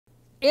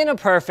In a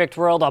perfect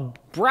world, a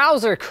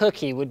browser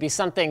cookie would be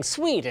something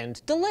sweet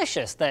and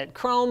delicious that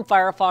Chrome,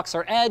 Firefox,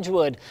 or Edge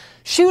would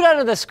shoot out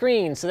of the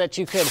screen so that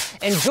you could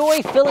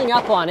enjoy filling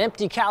up on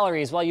empty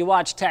calories while you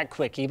watch Tech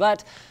Quickie.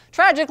 But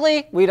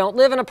tragically, we don't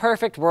live in a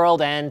perfect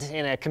world, and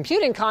in a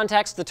computing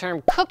context, the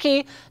term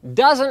cookie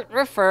doesn't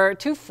refer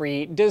to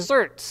free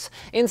desserts.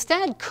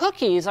 Instead,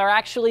 cookies are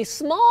actually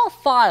small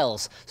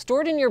files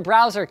stored in your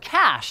browser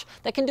cache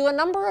that can do a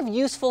number of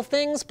useful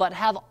things, but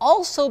have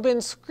also been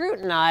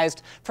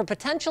scrutinized for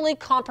potentially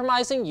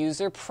compromising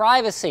user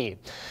privacy.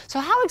 So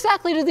how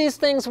exactly do these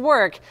things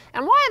work,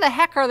 and why the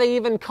heck are they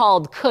even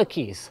called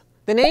cookies?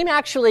 The name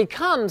actually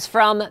comes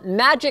from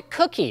magic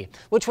cookie,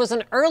 which was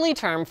an early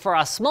term for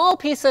a small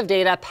piece of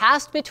data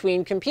passed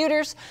between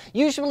computers,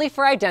 usually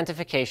for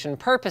identification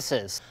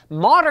purposes.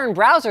 Modern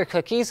browser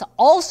cookies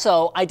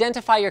also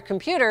identify your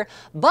computer,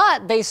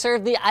 but they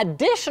serve the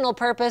additional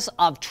purpose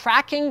of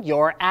tracking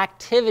your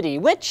activity,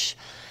 which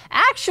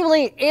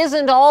actually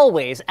isn't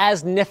always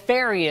as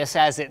nefarious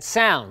as it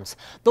sounds.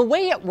 The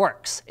way it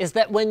works is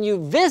that when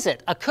you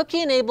visit a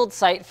cookie-enabled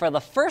site for the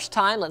first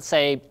time, let's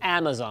say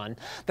Amazon,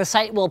 the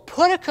site will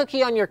put a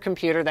cookie on your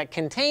computer that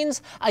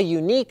contains a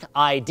unique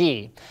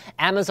ID.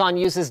 Amazon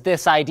uses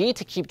this ID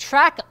to keep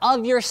track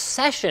of your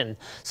session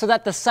so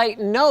that the site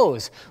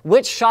knows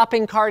which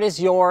shopping cart is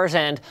yours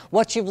and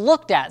what you've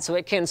looked at, so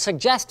it can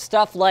suggest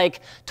stuff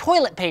like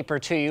toilet paper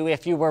to you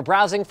if you were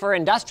browsing for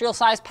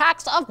industrial-sized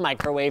packs of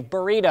microwave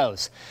burritos.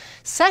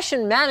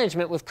 Session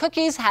management with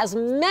cookies has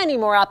many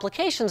more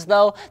applications,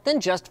 though,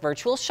 than just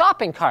virtual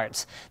shopping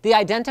carts. The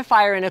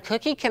identifier in a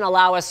cookie can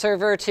allow a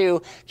server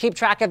to keep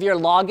track of your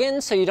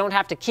login so you don't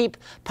have to keep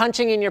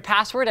punching in your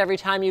password every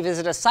time you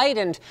visit a site,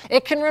 and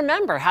it can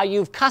remember how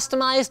you've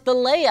customized the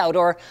layout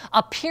or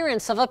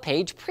appearance of a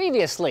page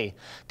previously.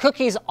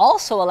 Cookies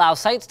also allow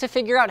sites to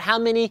figure out how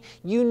many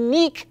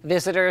unique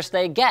visitors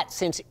they get,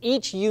 since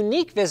each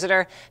unique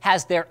visitor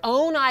has their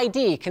own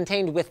ID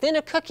contained within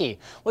a cookie,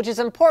 which is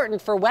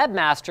important for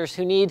webmasters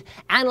who need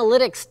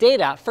analytics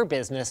data for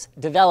business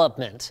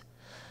development.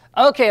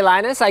 Okay,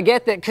 Linus, I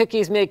get that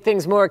cookies make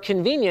things more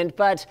convenient,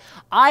 but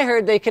I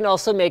heard they can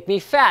also make me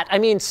fat. I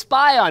mean,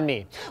 spy on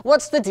me.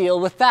 What's the deal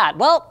with that?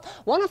 Well,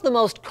 one of the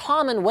most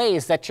common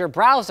ways that your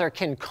browser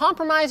can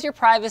compromise your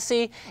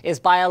privacy is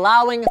by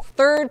allowing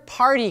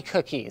third-party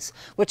cookies,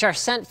 which are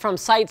sent from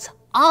sites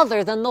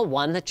other than the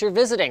one that you're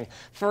visiting.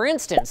 For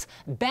instance,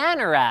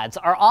 banner ads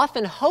are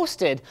often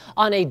hosted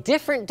on a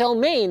different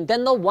domain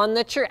than the one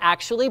that you're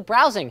actually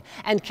browsing,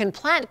 and can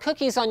plant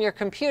cookies on your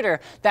computer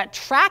that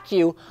track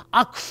you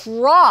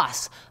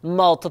across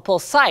multiple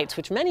sites,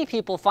 which many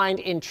people find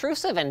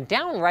intrusive and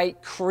downright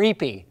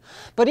creepy.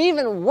 But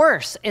even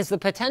worse is the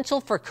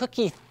potential for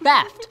cookie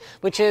theft,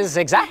 which is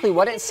exactly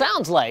what it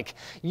sounds like.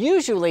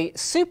 Usually,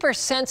 super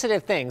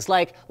sensitive things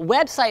like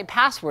website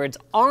passwords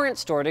aren't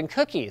stored in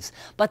cookies,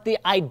 but the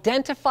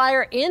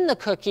identifier in the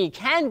cookie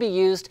can be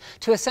used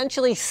to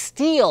essentially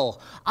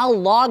steal a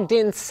logged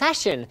in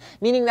session,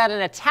 meaning that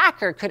an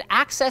attacker could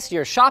access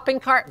your shopping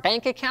cart,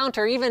 bank account,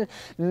 or even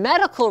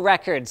medical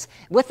records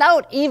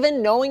without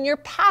even knowing your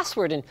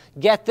password. And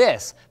get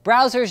this,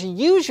 browsers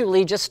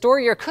usually just store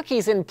your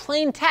cookies in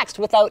plain text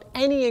without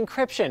any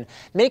encryption,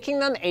 making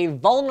them a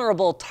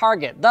vulnerable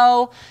target,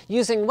 though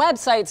using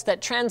websites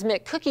that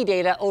transmit cookie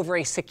data over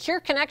a secure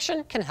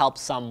connection can help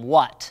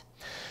somewhat.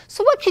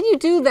 So what can you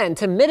do then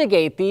to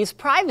mitigate these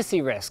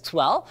privacy risks?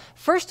 Well,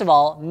 first of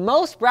all,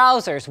 most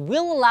browsers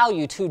will allow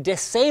you to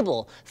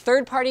disable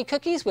third-party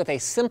cookies with a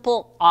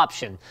simple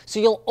option. So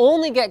you'll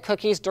only get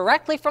cookies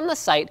directly from the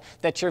site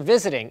that you're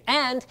visiting.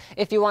 And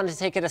if you want to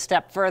take it a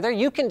step further,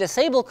 you can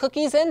disable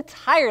cookies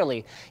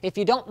entirely if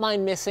you don't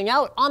mind missing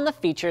out on the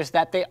features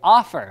that they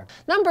offer.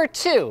 Number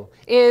two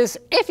is,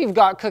 if you've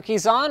got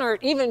cookies on, or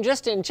even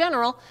just in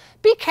general,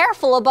 be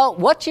careful about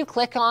what you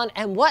click on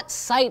and what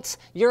sites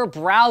you're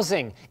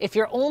browsing. If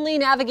you're only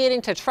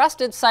navigating to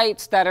trusted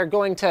sites that are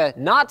going to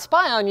not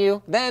spy on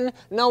you, then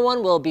no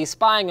one will be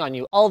spying on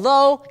you.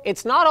 Although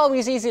it's not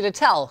always easy to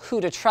tell who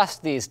to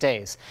trust these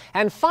days.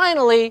 And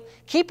finally,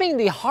 keeping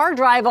the hard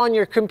drive on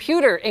your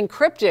computer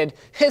encrypted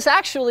is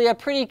actually a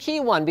pretty key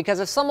one, because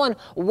if someone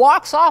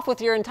walks off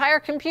with your entire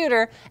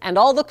computer and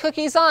all the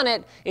cookies on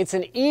it, it's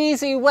an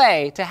easy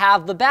way to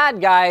have the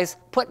bad guys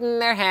putting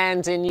their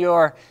hands in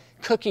your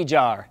cookie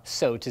jar,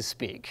 so to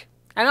speak.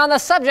 And on the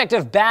subject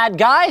of bad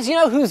guys, you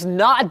know who's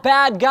not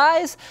bad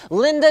guys?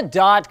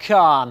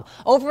 Lynda.com.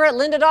 Over at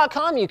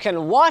Lynda.com, you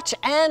can watch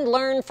and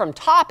learn from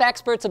top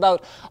experts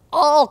about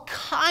all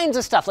kinds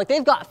of stuff. Like,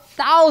 they've got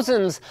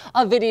thousands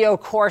of video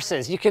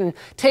courses. You can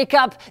take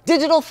up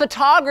digital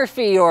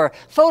photography or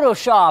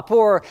Photoshop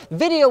or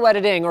video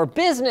editing or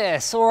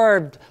business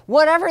or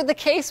whatever the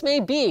case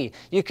may be.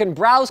 You can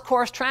browse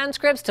course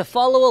transcripts to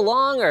follow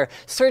along or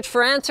search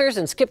for answers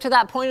and skip to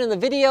that point in the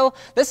video.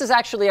 This is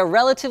actually a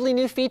relatively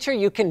new feature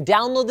you can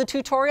download the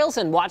tutorials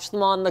and watch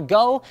them on the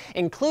go,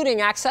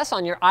 including access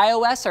on your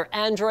iOS or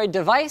Android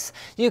device.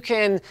 You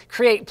can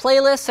create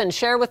playlists and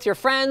share with your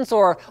friends,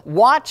 or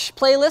watch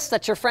playlists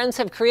that your friends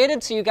have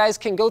created so you guys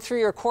can go through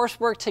your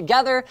coursework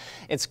together.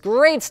 It's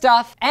great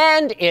stuff,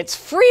 and it's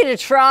free to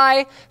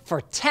try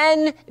for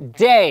 10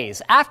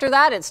 days. After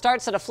that, it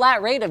starts at a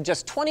flat rate of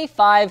just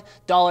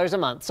 $25 a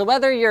month. So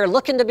whether you're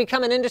looking to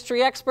become an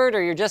industry expert,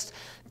 or you're just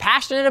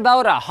passionate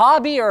about a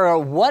hobby or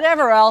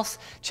whatever else,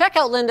 check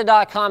out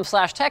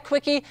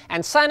lynda.com/techquickie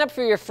and sign up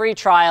for your free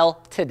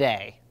trial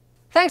today.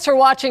 Thanks for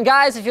watching,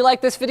 guys. If you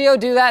like this video,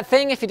 do that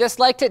thing. If you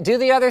disliked it, do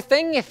the other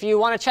thing. If you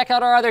want to check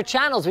out our other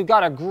channels, we've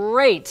got a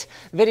great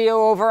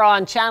video over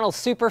on channel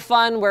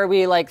Superfun where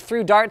we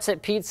threw darts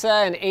at pizza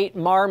and ate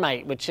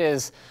Marmite, which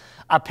is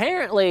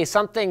apparently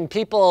something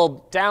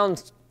people down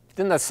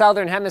in the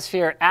southern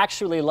hemisphere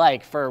actually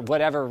like for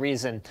whatever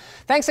reason.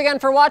 Thanks again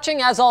for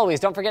watching. As always,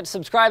 don't forget to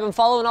subscribe and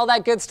follow and all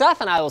that good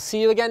stuff, and I will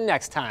see you again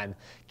next time.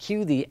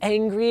 Cue the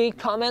angry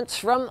comments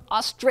from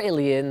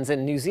Australians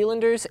and New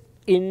Zealanders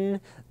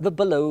in the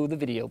below the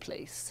video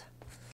place.